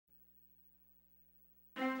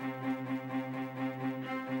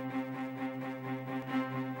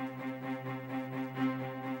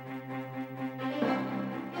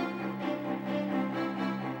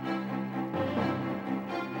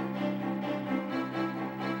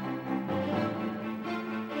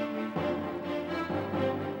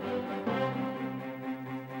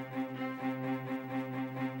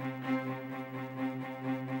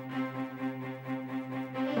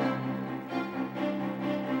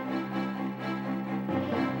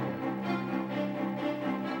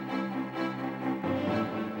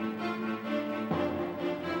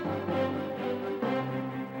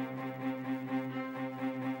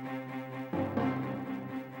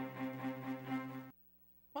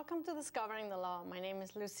Welcome to Discovering the Law. My name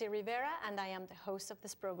is Lucy Rivera and I am the host of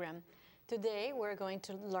this program. Today we're going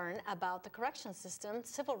to learn about the correction system,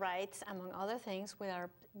 civil rights, among other things, with our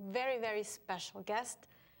very, very special guest,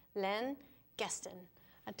 Len Kesten.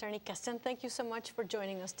 Attorney Kesten, thank you so much for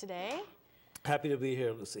joining us today. Happy to be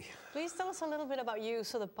here, Lucy. Please tell us a little bit about you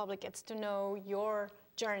so the public gets to know your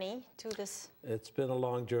journey to this. It's been a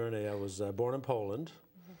long journey. I was born in Poland.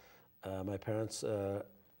 My parents,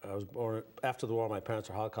 I was born after the war. My parents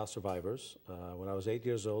are Holocaust survivors. When I was 8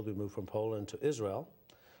 years old, we moved from Poland to Israel,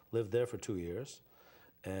 lived there for 2 years.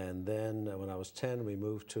 And then when I was 10, we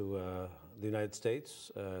moved to the United States,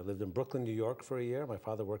 lived in Brooklyn, New York for a year. My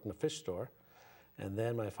father worked in a fish store. And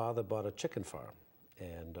then my father bought a chicken farm.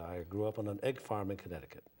 And I grew up on an egg farm in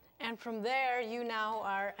Connecticut. And from there, you now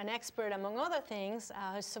are an expert, among other things,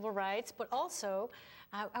 civil rights, but also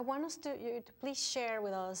I want us you to please share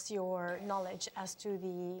with us your knowledge as to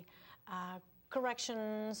the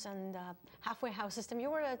corrections and halfway house system.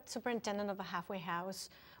 You were a superintendent of a halfway house.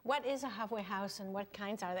 What is a halfway house and what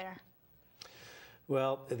kinds are there?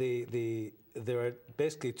 Well, there are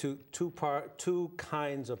basically two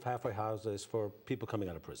kinds of halfway houses for people coming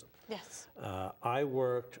out of prison. Yes. I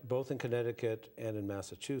worked both in Connecticut and in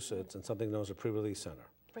Massachusetts in something known as a pre-release center.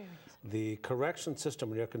 Pre-release. The correction system,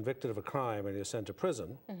 when you're convicted of a crime and you're sent to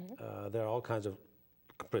prison, there are all kinds of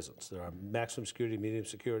prisons. There are maximum security, medium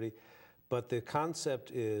security, but the concept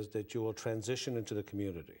is that you will transition into the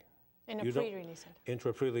community. In a pre-release center. Into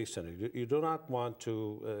a pre-release center. You do not want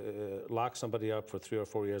to lock somebody up for 3 or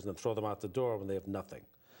 4 years and then throw them out the door when they have nothing.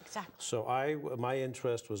 Exactly. So my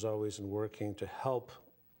interest was always in working to help.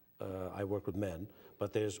 I work with men,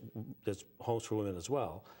 but there's homes for women as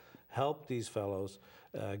well. Help these fellows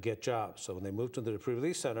get jobs. So when they moved into the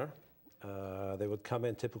pre-release center, they would come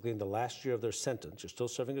in typically in the last year of their sentence. You're still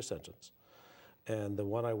serving your sentence. And the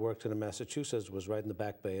one I worked in Massachusetts was right in the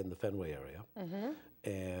Back Bay in the Fenway area.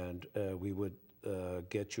 And we would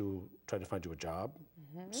try to find you a job,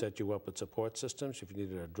 set you up with support systems if you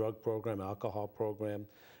needed a drug program, alcohol program,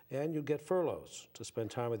 and you'd get furloughs to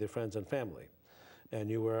spend time with your friends and family. And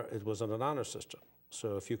it was on an honor system.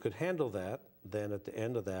 So if you could handle that, then at the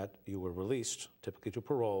end of that, you were released, typically to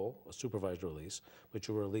parole, a supervised release, but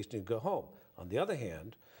you were released and you could go home. On the other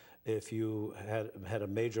hand, if you had a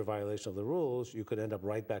major violation of the rules, you could end up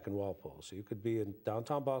right back in Walpole. So you could be in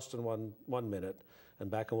downtown Boston one minute and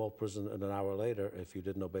back in Walpole prison an hour later if you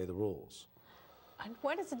didn't obey the rules. And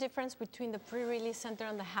what is the difference between the pre-release center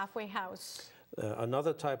and the halfway house?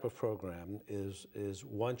 Another type of program is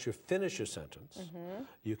once you finish your sentence,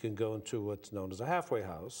 you can go into what's known as a halfway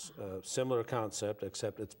house, similar concept,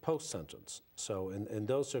 except it's post-sentence. So in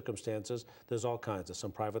those circumstances, there's all kinds. There's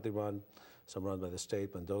some privately run, some run by the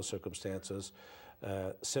state, but in those circumstances,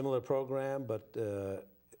 similar program, but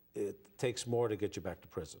it takes more to get you back to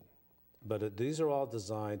prison. But these are all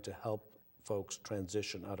designed to help folks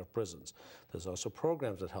transition out of prisons. There's also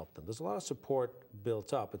programs that help them. There's a lot of support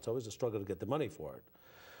built up. It's always a struggle to get the money for it,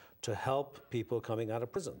 to help people coming out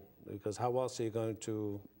of prison, because how else are you going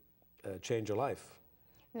to change your life?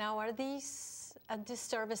 Now, are these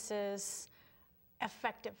services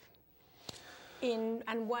effective?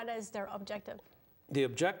 And what is their objective? The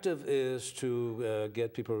objective is to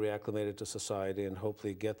get people reacclimated to society and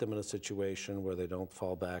hopefully get them in a situation where they don't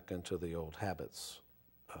fall back into the old habits.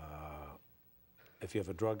 If you have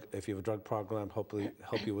a drug program, hopefully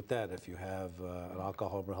help you with that. If you have an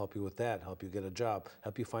alcohol program, help you with that. Help you get a job.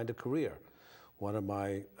 Help you find a career.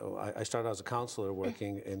 I started as a counselor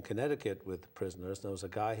working in Connecticut with prisoners. There was a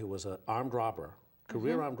guy who was an armed robber,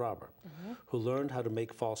 career armed robber, who learned how to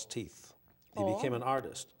make false teeth. He became an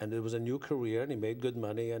artist, and it was a new career, and he made good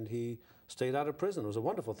money, and he stayed out of prison. It was a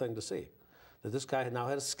wonderful thing to see, that this guy now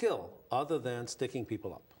had a skill other than sticking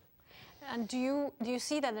people up. And do you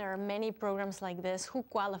see that there are many programs like this? Who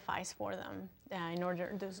qualifies for them?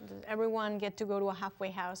 Does everyone get to go to a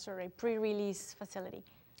halfway house or a pre-release facility?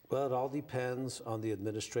 Well, it all depends on the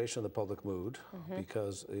administration of the public mood,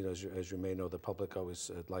 because as you may know, the public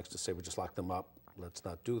always likes to say, we just lock them up, let's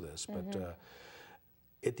not do this. But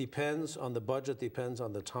it depends on the budget, depends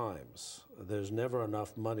on the times. There's never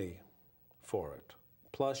enough money for it.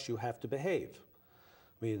 Plus, you have to behave.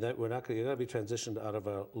 I mean, you're not going to be transitioned out of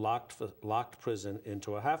a locked prison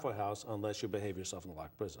into a halfway house unless you behave yourself in a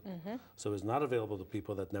locked prison. So it's not available to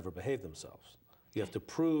people that never behave themselves. You have to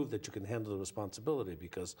prove that you can handle the responsibility,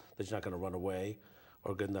 because that you're not going to run away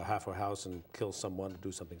or get in a halfway house and kill someone or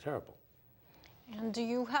do something terrible. And do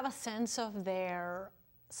you have a sense of their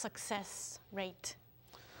success rate?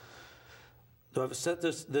 So I've said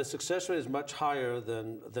this, the success rate is much higher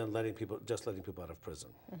than just letting people out of prison.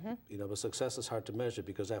 You know, but success is hard to measure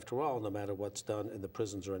because after all, no matter what's done in the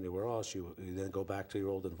prisons or anywhere else, you then go back to your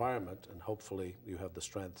old environment and hopefully you have the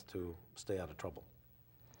strength to stay out of trouble.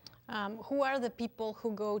 Who are the people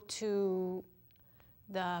who go to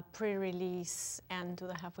the pre-release and to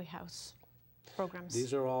the halfway house programs?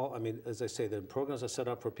 These are all, I mean, as I say, the programs are set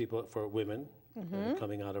up for people, for women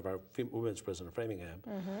coming out of our women's prison in Framingham,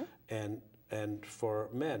 and for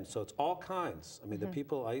men. So it's all kinds. I mean, the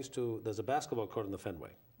people there's a basketball court in the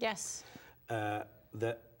Fenway. Yes.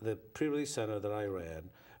 The pre-release center that I ran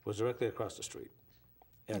was directly across the street.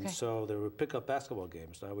 And so there were pickup basketball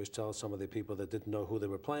games. And I always tell some of the people that didn't know who they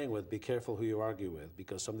were playing with, be careful who you argue with,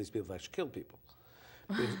 because some of these people have actually killed people.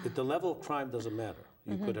 The level of crime doesn't matter.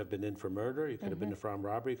 You could have been in for murder, you could have been in for armed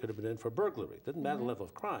robbery, you could have been in for burglary. It didn't matter the level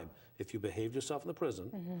of crime. If you behaved yourself in the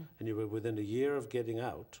prison and you were within a year of getting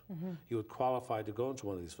out, you would qualify to go into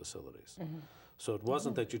one of these facilities. So it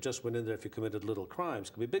wasn't that you just went in there if you committed little crimes.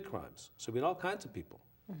 It could be big crimes. So we had all kinds of people.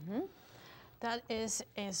 That is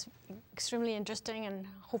extremely interesting and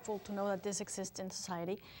hopeful to know that this exists in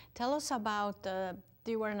society. Tell us about,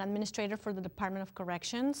 you were an administrator for the Department of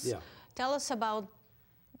Corrections. Yeah. Tell us about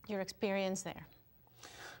your experience there.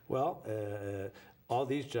 Well, all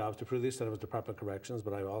these jobs, the pre-release center was Department of Corrections,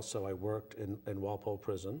 but I worked in Walpole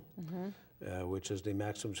Prison, which is the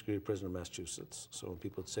maximum security prison in Massachusetts. So when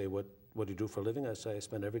people say, what do you do for a living? I say I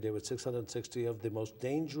spend every day with 660 of the most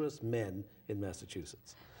dangerous men in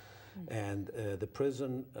Massachusetts. And the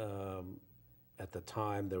prison, at the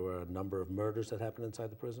time, there were a number of murders that happened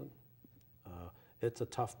inside the prison. It's a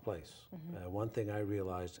tough place. One thing I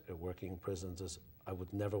realized working in prisons is I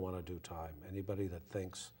would never want to do time. Anybody that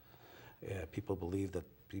thinks people believe that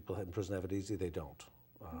people in prison have it easy, they don't.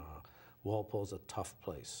 Walpole's a tough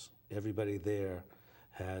place. Everybody there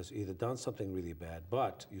has either done something really bad,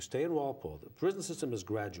 but you stay in Walpole. The prison system is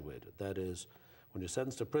graduated. That is, when you're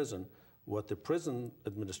sentenced to prison, what the prison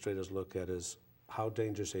administrators look at is how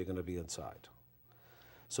dangerous are you going to be inside.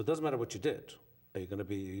 So it doesn't matter what you did. You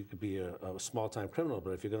could be a small-time criminal,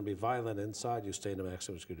 but if you're going to be violent inside, you stay in a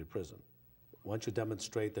maximum security prison. Once you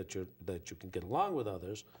demonstrate that you can get along with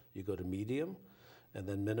others, you go to medium, and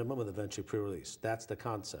then minimum, and eventually pre-release. That's the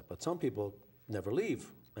concept. But some people never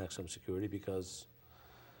leave maximum security because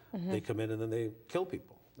they come in and then they kill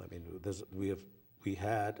people. I mean, we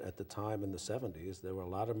had at the time in the 70s, there were a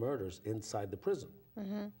lot of murders inside the prison.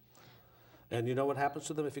 And you know what happens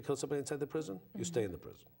to them if you kill somebody inside the prison? You stay in the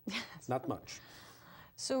prison. Not much.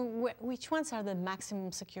 So which ones are the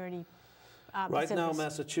maximum security right facilities? now,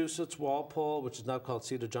 Massachusetts, Walpole, which is now called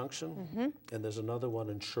Cedar Junction, and there's another one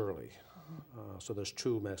in Shirley. So there's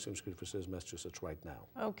two maximum security facilities in Massachusetts right now.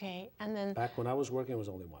 Okay, and then... Back when I was working, it was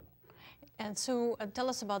only one. And so tell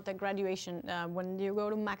us about the graduation. When you go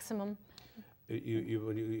to maximum...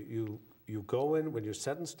 You go in, when you're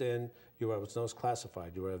sentenced in, you are what's known as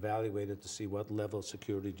classified. You are evaluated to see what level of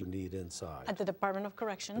security you need inside. At the Department of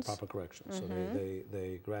Corrections? Department of Corrections. So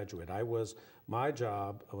they graduate. My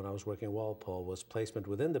job when I was working in Walpole was placement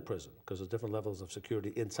within the prison, because there's different levels of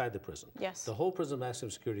security inside the prison. Yes. The whole prison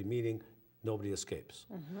maximum security, meaning nobody escapes.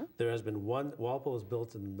 There has been one, Walpole was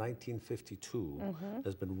built in 1952.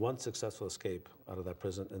 There's been one successful escape out of that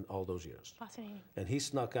prison in all those years. Fascinating. And he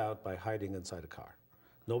snuck out by hiding inside a car.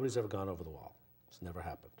 Nobody's ever gone over the wall. It's never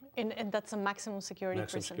happened. And that's a maximum security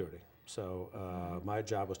maximum prison? Security. So my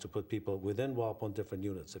job was to put people within Walpole in different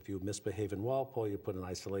units. If you misbehave in Walpole, you're put in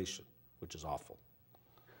isolation, which is awful.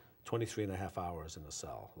 23 and a half hours in a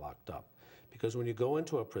cell, locked up. Because when you go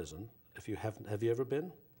into a prison, have you ever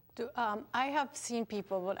been? I have seen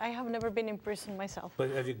people, but I have never been in prison myself.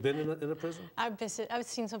 But have you been in a prison? I've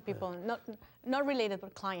seen some people, not related,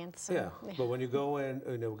 but clients. Yeah, but when you go in,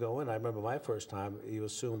 I remember my first time, you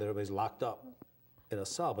assume that everybody's locked up in a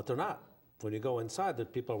cell, but they're not. When you go inside, the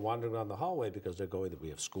people are wandering around the hallway because they're going, we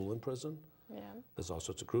have school in prison. Yeah. There's all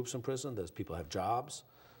sorts of groups in prison. There's people have jobs.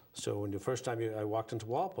 So when the first time I walked into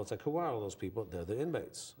Walpole, it's like, who are all those people? They're the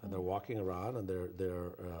inmates, and they're walking around, and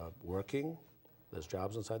they're working. There's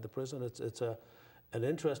jobs inside the prison. It's an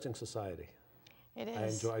interesting society. It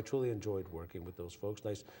is. I truly enjoyed working with those folks.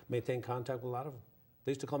 I maintained contact with a lot of them.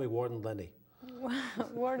 They used to call me Warden Lenny.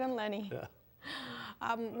 Warden Lenny. Yeah.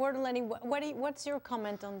 Warden Lenny, what's your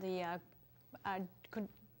comment on the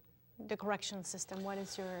correction system? What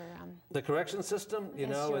is your... The correction system,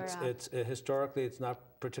 it's historically it's not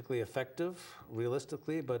particularly effective,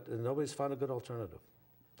 realistically, but nobody's found a good alternative.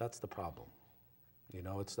 That's the problem.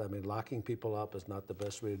 Locking people up is not the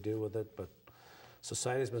best way to deal with it, but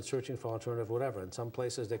society's been searching for alternative whatever. In some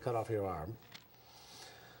places, they cut off your arm.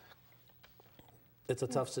 It's a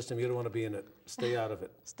tough system. You don't want to be in it. Stay out of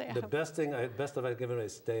it. The best advice I've given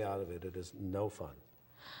is stay out of it. It is no fun.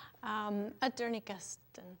 Attorney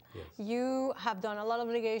Kesten, yes. You have done a lot of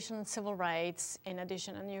litigation on civil rights in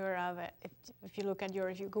addition, and you're, if you look at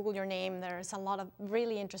if you Google your name, there's a lot of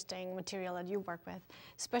really interesting material that you work with,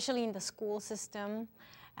 especially in the school system,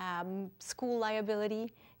 school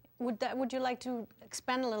liability. Would you like to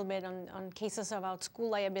expand a little bit on cases about school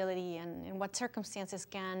liability and in what circumstances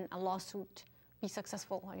can a lawsuit be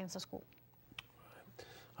successful against a school?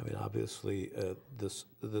 I mean, obviously,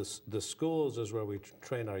 the schools is where we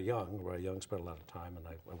train our young, where our young spend a lot of time, and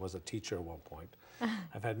I was a teacher at one point.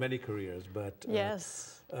 I've had many careers, but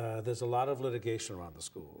yes. There's a lot of litigation around the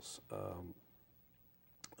schools.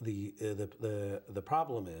 The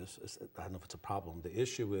problem is, I don't know if it's a problem, the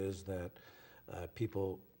issue is that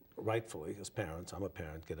people, rightfully, as parents, I'm a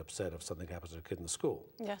parent, get upset if something happens to a kid in the school.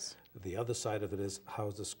 Yes. The other side of it is, how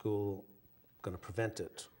is the school going to prevent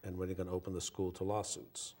it, and when you're going to open the school to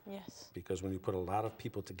lawsuits. Yes. Because when you put a lot of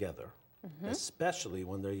people together, especially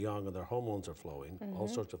when they're young and their hormones are flowing, all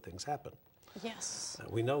sorts of things happen. Yes.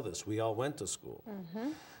 We know this. We all went to school.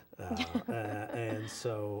 And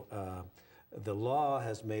so the law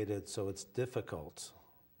has made it so it's difficult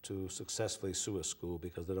to successfully sue a school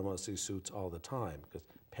because they don't want to see suits all the time. Because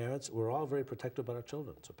parents, we're all very protective about our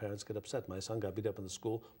children. So parents get upset. My son got beat up in the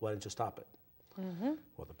school. Why didn't you stop it?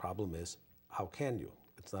 Well, the problem is, how can you?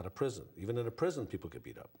 It's not a prison. Even in a prison, people get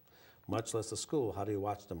beat up, much less a school. How do you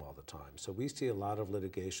watch them all the time? So we see a lot of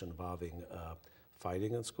litigation involving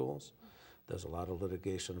fighting in schools. There's a lot of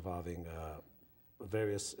litigation involving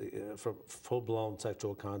various, from full-blown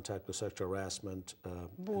sexual contact to sexual harassment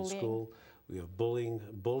in school. We have bullying.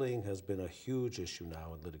 Bullying has been a huge issue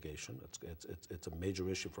now in litigation. It's a major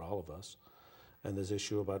issue for all of us. And there's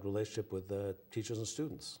issue about relationship with teachers and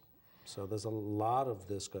students. So there's a lot of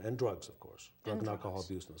this, and drugs, of course, drug and alcohol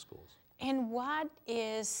abuse in the schools. And what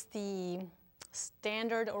is the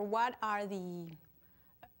standard, or what are the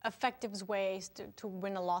effective ways to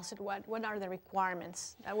win a lawsuit? What are the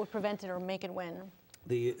requirements that would prevent it or make it win?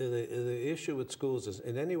 The issue with schools is,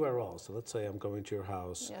 in anywhere else, so let's say I'm going to your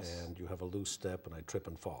house and you have a loose step and I trip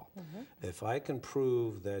and fall. If I can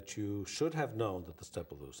prove that you should have known that the step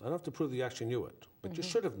was loose, I don't have to prove that you actually knew it, but you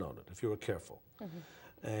should have known it if you were careful.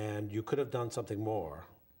 And you could have done something more,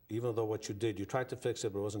 even though what you did, you tried to fix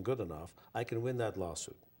it, but it wasn't good enough, I can win that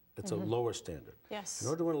lawsuit. It's a lower standard. Yes. In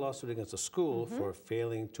order to win a lawsuit against a school for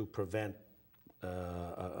failing to prevent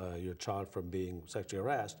your child from being sexually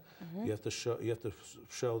harassed, you have to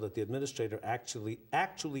show that the administrator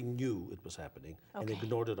actually knew it was happening and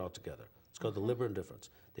ignored it altogether. It's called deliberate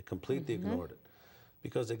indifference. They completely ignored it.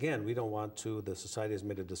 Because again, we don't want to, the society has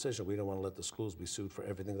made a decision, we don't want to let the schools be sued for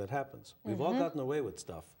everything that happens. We've all gotten away with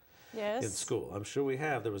stuff in school. I'm sure we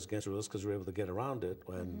have. There was against rules because we were able to get around it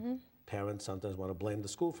when parents sometimes want to blame the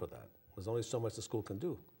school for that. There's only so much the school can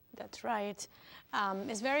do. That's right.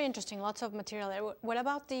 It's very interesting, lots of material there. What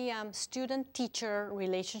about the student-teacher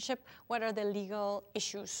relationship? What are the legal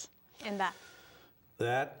issues in that?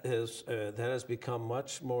 That has become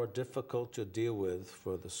much more difficult to deal with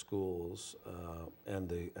for the schools and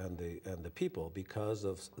the people because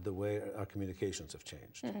of the way our communications have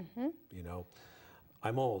changed. You know,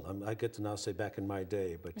 I'm old. I get to now say back in my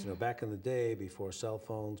day, but you know, back in the day, before cell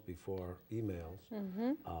phones, before emails,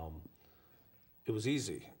 it was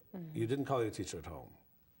easy. You didn't call your teacher at home.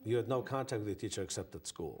 You had no contact with your teacher except at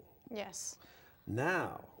school. Yes.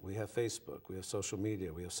 Now we have Facebook, we have social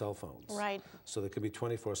media, we have cell phones. Right. So there can be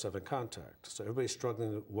 24/7 contact. So everybody's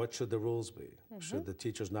struggling with what should the rules be? Should the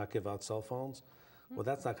teachers not give out cell phones? Well,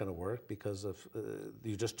 that's not going to work because of,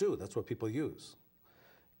 you just do. That's what people use.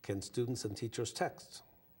 Can students and teachers text?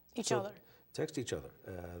 Each other. Text each other.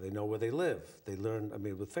 They know where they live. They learn, I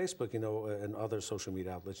mean, with Facebook, you know, and other social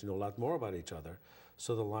media outlets, you know a lot more about each other.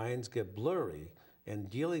 So the lines get blurry, and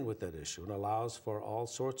dealing with that issue and allows for all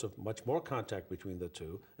sorts of much more contact between the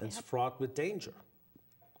two, and it's fraught with danger.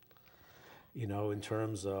 You know, in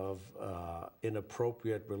terms of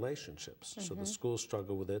inappropriate relationships. So the schools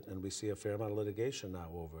struggle with it, and we see a fair amount of litigation now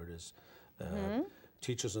over it. Is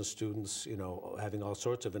teachers and students, you know, having all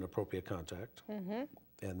sorts of inappropriate contact,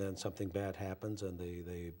 and then something bad happens, and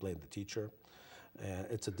they blame the teacher.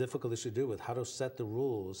 It's a difficult issue to do with. How to set the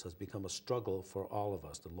rules has become a struggle for all of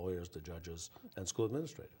us, the lawyers, the judges, and school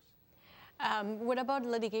administrators. What about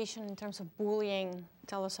litigation in terms of bullying?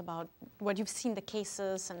 Tell us about what you've seen, the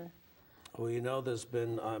cases and. Well, you know, there's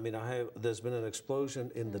been, I mean, there's been an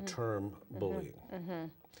explosion in the term bullying.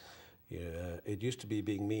 Yeah, it used to be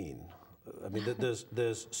being mean. I mean,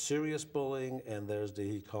 there's serious bullying, and there's the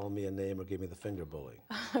he called me a name or gave me the finger bullying.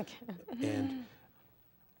 And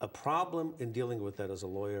A problem in dealing with that as a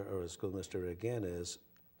lawyer or a school administrator, again, is,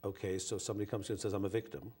 okay, so somebody comes to you and says, I'm a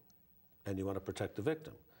victim, and you want to protect the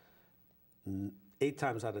victim. 8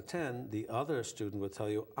 times out of 10, the other student would tell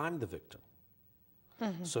you, I'm the victim.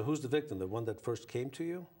 So who's the victim? The one that first came to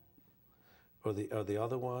you? Or the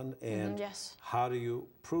other one? And yes. how do you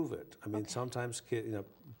prove it? I mean, sometimes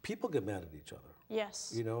people get mad at each other.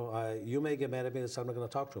 Yes. You know, you may get mad at me and say, I'm not going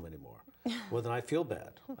to talk to him anymore. Well, then I feel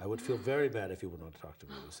bad. I would feel very bad if you would not talk to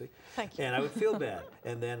me, Lucy. Thank you. And I would feel bad.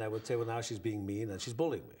 And then I would say, well, now she's being mean and she's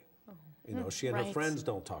bullying me. You know, she and her friends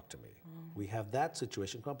don't talk to me. We have that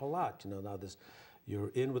situation come up a lot. You know, now you're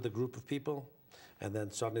in with a group of people, and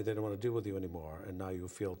then suddenly they don't want to deal with you anymore, and now you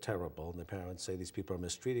feel terrible, and the parents say, these people are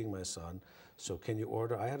mistreating my son, so can you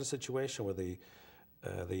order? I had a situation where the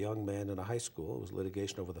young man in a high school, it was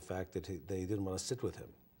litigation over the fact that they didn't want to sit with him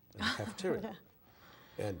in the cafeteria.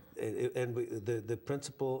 And the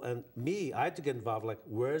principal and me, I had to get involved, like,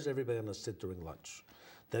 where's everybody going to sit during lunch?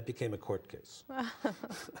 That became a court case.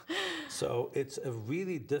 So it's a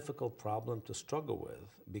really difficult problem to struggle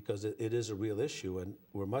with because it is a real issue, and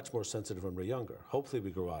we're much more sensitive when we're younger. Hopefully we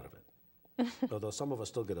grow out of it. Although some of us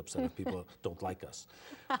still get upset if people don't like us.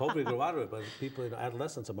 Hopefully we grow out of it, but people in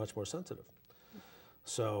adolescence are much more sensitive.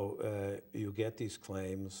 So you get these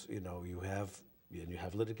claims, you know, you have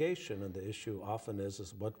litigation, and the issue often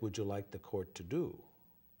is what would you like the court to do?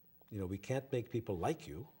 You know, we can't make people like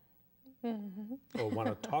you. Or want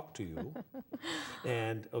to talk to you,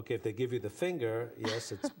 and okay, if they give you the finger,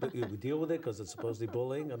 yes, we deal with it because it's supposedly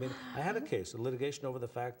bullying. I mean, I had a case, a litigation over the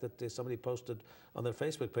fact that somebody posted on their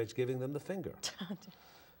Facebook page giving them the finger.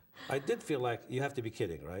 I did feel like, you have to be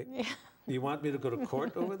kidding, right? Yeah. You want me to go to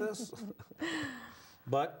court over this?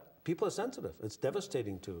 But people are sensitive. It's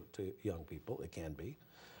devastating to young people. It can be.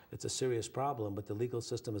 It's a serious problem, but the legal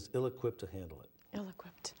system is ill-equipped to handle it.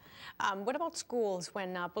 Ill-equipped. What about schools?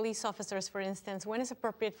 When police officers, for instance, when is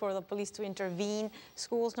appropriate for the police to intervene?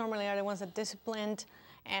 Schools normally are the ones that disciplined.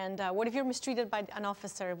 And what if you're mistreated by an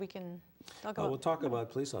officer? We can talk about. We'll talk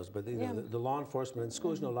about police officers, but the law enforcement in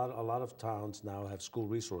schools. You know, a lot of towns now have school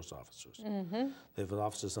resource officers. They have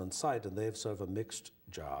officers on site, and they have sort of a mixed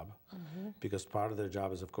job because part of their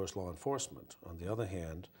job is, of course, law enforcement. On the other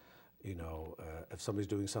hand, you know, if somebody's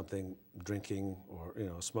doing something, drinking or, you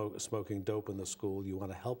know, smoking dope in the school, you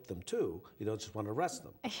want to help them too. You don't just want to arrest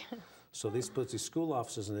them. So this puts these school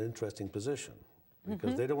officers in an interesting position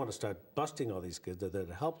because they don't want to start busting all these kids. They're there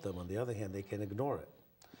to help them. On the other hand, they can ignore it.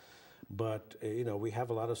 But, you know, we have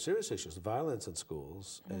a lot of serious issues. Violence in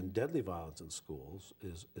schools and deadly violence in schools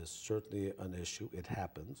is certainly an issue. It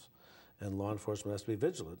happens. And law enforcement has to be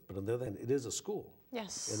vigilant, but on the other hand, it is a school.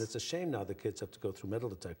 Yes. And it's a shame now that kids have to go through metal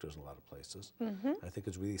detectors in a lot of places. I think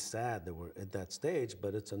it's really sad that we're at that stage,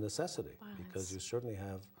 but it's a necessity because you certainly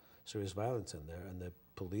have serious violence in there, and the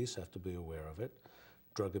police have to be aware of it.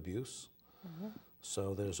 Drug abuse.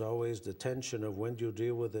 So there's always the tension of when do you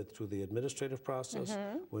deal with it through the administrative process,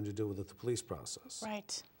 when do you deal with it through the police process.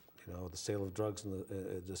 Right. You know, the sale of drugs and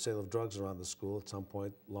the sale of drugs around the school. At some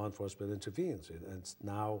point, law enforcement intervenes, and it's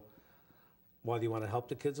now. While you want to help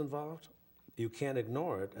the kids involved, you can't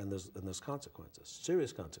ignore it, and there's consequences,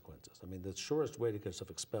 serious consequences. I mean, the surest way to get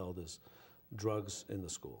stuff expelled is drugs in the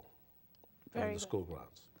school, on the school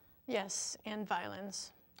grounds. Yes, and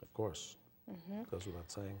violence. Of course, goes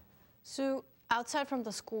without saying. So outside from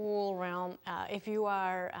the school realm, if you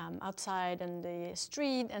are outside in the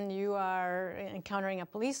street and you are encountering a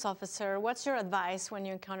police officer, what's your advice when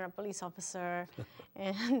you encounter a police officer?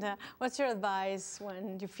 And what's your advice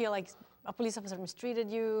when you feel like a police officer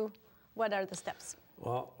mistreated you? What are the steps?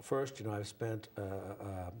 Well, first, you know, I've spent,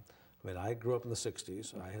 I mean, I grew up in the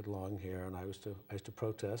 60s. I had long hair, and I used to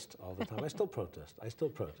protest all the time. I still protest.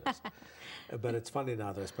 But it's funny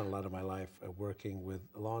now that I spent a lot of my life working with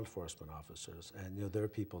law enforcement officers, and, you know, they're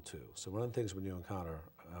people too. So one of the things when you encounter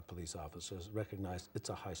police officers, recognize it's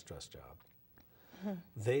a high-stress job.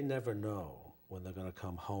 They never know when they're going to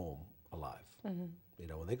come home alive. You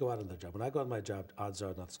know, when they go out on their job, when I go on my job, odds are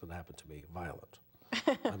nothing's going to happen to me violent.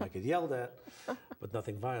 I might get yelled at, but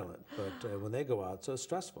nothing violent. But when they go out, so it's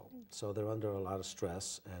stressful. So they're under a lot of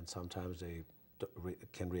stress, and sometimes they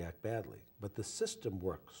can react badly. But the system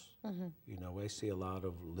works. You know, I see a lot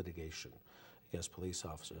of litigation against police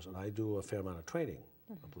officers, and I do a fair amount of training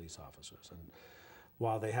of police officers. And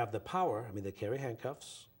while they have the power, I mean, they carry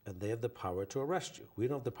handcuffs, and they have the power to arrest you. We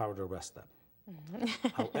don't have the power to arrest them.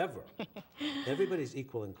 However, everybody's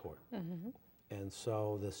equal in court. And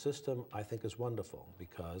so the system, I think, is wonderful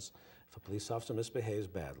because if a police officer misbehaves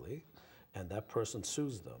badly and that person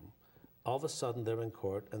sues them, all of a sudden they're in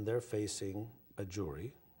court and they're facing a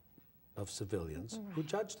jury of civilians who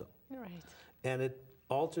judge them. And it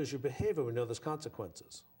alters your behavior, we know there's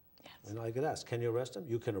consequences. Yes. You know, I get asked, can you arrest them?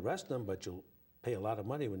 You can arrest them, but you'll pay a lot of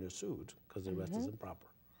money when you're sued because the arrest is improper.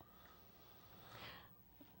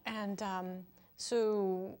 And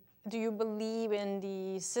so do you believe in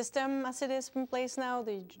the system as it is in place now?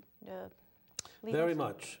 The legal Very system?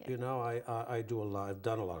 much. Yeah. You know, I do a lot, I've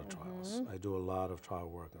done a lot of trials. I do a lot of trial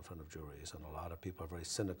work in front of juries, and a lot of people are very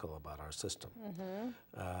cynical about our system.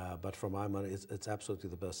 But for my money, it's absolutely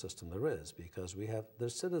the best system there is, because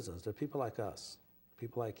there's citizens, they're people like us,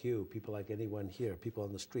 people like you, people like anyone here, people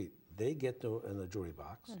on the street. They get in the jury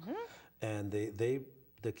box, and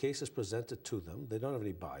the case is presented to them. They don't have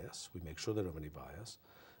any bias. We make sure they don't have any bias,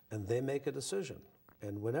 and they make a decision.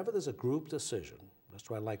 And whenever there's a group decision, that's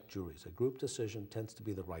why I like juries. A group decision tends to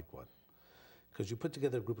be the right one. Because you put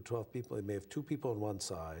together a group of 12 people, you may have 2 people on one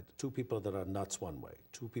side, 2 people that are nuts one way,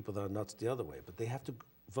 2 people that are nuts the other way, but they have to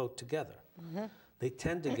vote together. They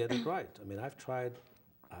tend to get it right. I mean, I've tried,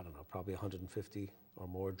 I don't know, probably 150 or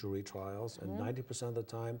more jury trials, and 90% of the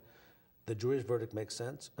time, the jury's verdict makes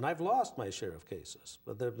sense. And I've lost my share of cases.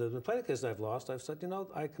 But there's been plenty of cases I've lost. I've said, you know,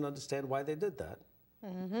 I can understand why they did that.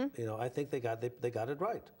 You know, I think they got it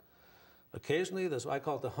right. Occasionally, I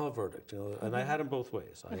call it the verdict, you know, and I had them both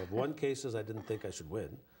ways. I have won cases I didn't think I should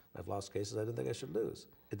win. I've lost cases I didn't think I should lose.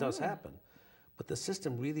 It does happen. But the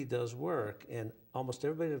system really does work, and almost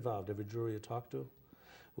everybody involved, every juror you talk to,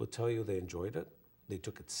 will tell you they enjoyed it, they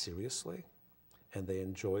took it seriously, and they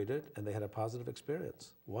enjoyed it, and they had a positive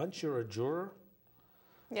experience. Once you're a juror,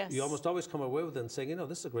 you almost always come away with it and saying, you know,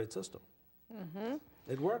 this is a great system.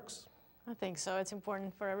 It works. I think so. It's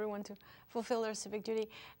important for everyone to fulfill their civic duty.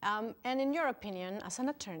 And in your opinion, as an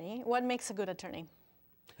attorney, what makes a good attorney?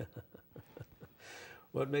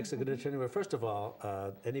 What makes a good attorney? Well, first of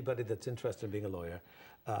all, anybody that's interested in being a lawyer,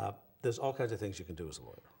 there's all kinds of things you can do as a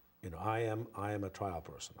lawyer. You know, I am a trial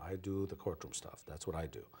person. I do the courtroom stuff. That's what I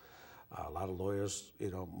do. A lot of lawyers,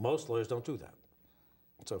 you know, most lawyers don't do that.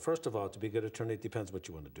 So first of all, to be a good attorney, it depends what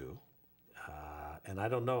you want to do. And I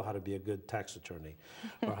don't know how to be a good tax attorney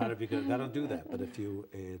or how to be good. I don't do that. But if you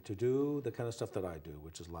to do the kind of stuff that I do,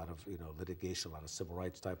 which is a lot of, you know, litigation, a lot of civil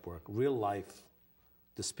rights type work, real life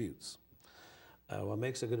disputes. What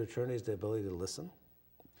makes a good attorney is the ability to listen,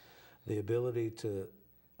 the ability to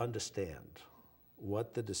understand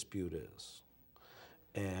what the dispute is,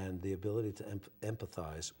 and the ability to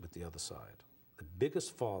empathize with the other side. The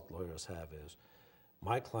biggest fault lawyers have is,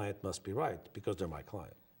 my client must be right because they're my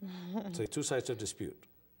client. So 2 sides to a dispute.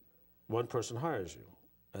 One person hires you,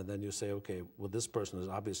 and then you say, okay, well, this person is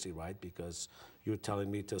obviously right because you're telling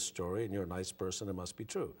me this story and you're a nice person, it must be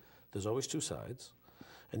true. There's always 2 sides,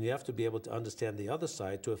 and you have to be able to understand the other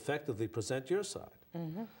side to effectively present your side.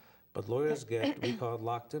 But lawyers get, we call it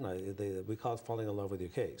locked in, we call it falling in love with your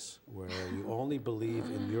case, where you only believe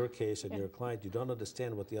in your case and your client, you don't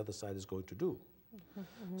understand what the other side is going to do.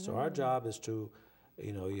 So our job is to,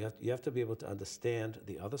 you know, you have to be able to understand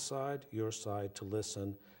the other side, your side, to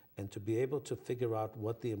listen, and to be able to figure out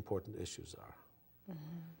what the important issues are.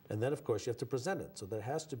 And then, of course, you have to present it. So there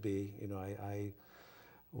has to be, you know,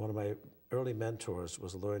 one of my early mentors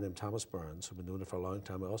was a lawyer named Thomas Burns, who'd been doing it for a long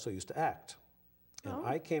time. I also used to act. And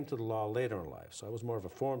I came to the law later in life, so I was more of a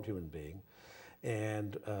formed human being.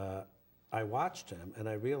 And I watched him, and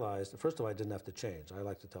I realized, first of all, I didn't have to change. I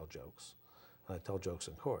like to tell jokes. I tell jokes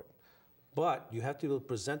in court. But you have to be able to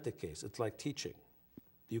present the case. It's like teaching.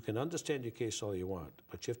 You can understand your case all you want,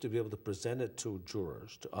 but you have to be able to present it to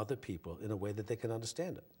jurors, to other people, in a way that they can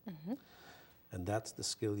understand it. And that's the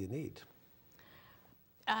skill you need.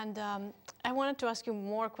 And I wanted to ask you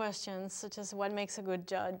more questions, such as what makes a good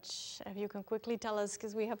judge? If you can quickly tell us,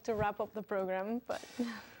 because we have to wrap up the program. But well,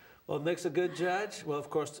 what makes a good judge? Well, of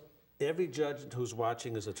course, every judge who's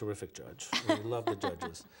watching is a terrific judge. We love the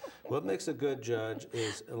judges. What makes a good judge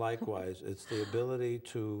is, likewise, it's the ability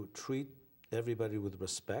to treat everybody with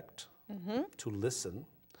respect, to listen,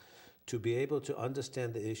 to be able to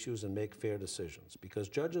understand the issues and make fair decisions. Because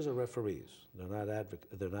judges are referees.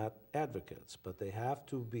 They're not advocates, but they have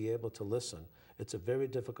to be able to listen. It's a very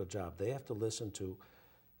difficult job. They have to listen to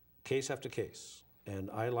case after case. And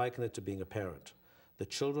I liken it to being a parent. The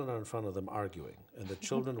children are in front of them arguing, and the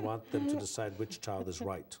children want them to decide which child is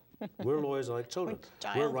right. We're lawyers are like children.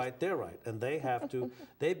 We're right, they're right. And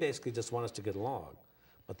they basically just want us to get along.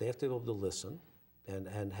 But they have to be able to listen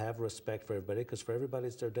and have respect for everybody, because for everybody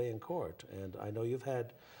it's their day in court. And I know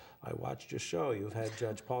I watched your show, you've had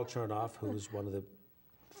Judge Paul Chernoff, who's one of the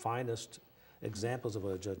finest examples of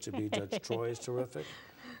what a judge should be. Judge Troy is terrific.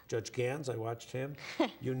 Judge Gans, I watched him.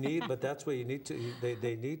 But that's where you need to,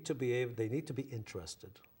 they need to be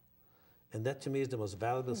interested And that to me is the most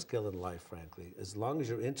valuable skill in life, frankly. As long as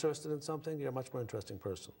you're interested in something, you're a much more interesting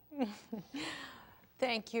person.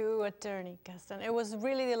 Thank you, Attorney Kesten. It was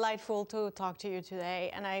really delightful to talk to you today,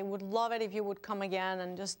 and I would love it if you would come again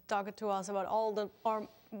and just talk to us about all the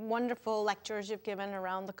wonderful lectures you've given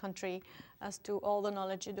around the country as to all the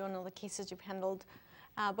knowledge you do and all the cases you've handled.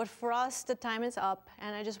 But for us, the time is up,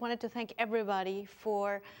 and I just wanted to thank everybody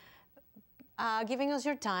for giving us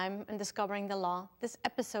your time and discovering the law. This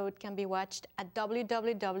episode can be watched at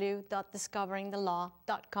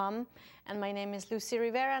www.discoveringthelaw.com. And my name is Lucy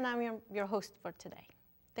Rivera, and I'm your host for today.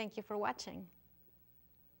 Thank you for watching.